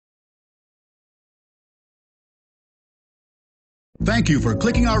Thank you for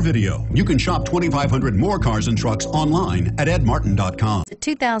clicking our video. You can shop 2,500 more cars and trucks online at edmartin.com. The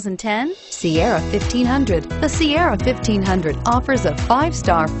 2010 Sierra 1500. The Sierra 1500 offers a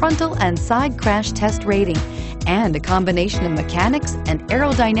 5-star frontal and side crash test rating and a combination of mechanics and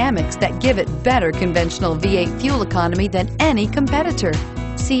aerodynamics that give it better conventional V8 fuel economy than any competitor.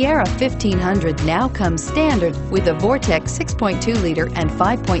 Sierra 1500 now comes standard with a Vortec 6.2-liter and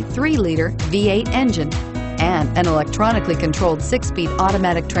 5.3-liter V8 engine and an electronically controlled 6-speed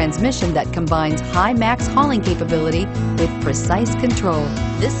automatic transmission that combines high max hauling capability with precise control.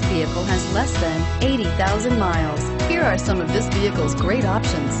 This vehicle has less than 80,000 miles. Here are some of this vehicle's great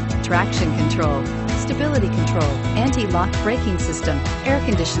options: traction control, stability control, anti-lock braking system, air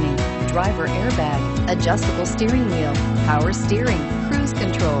conditioning, driver airbag, adjustable steering wheel, power steering, cruise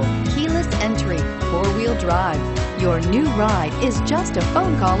control, keyless entry, 4-wheel drive. Your new ride is just a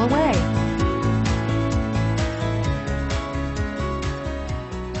phone call away.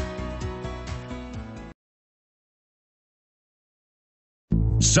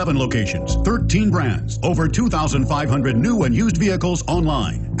 7 locations, 13 brands, over 2,500 new and used vehicles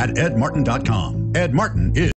online at edmartin.com. Ed Martin is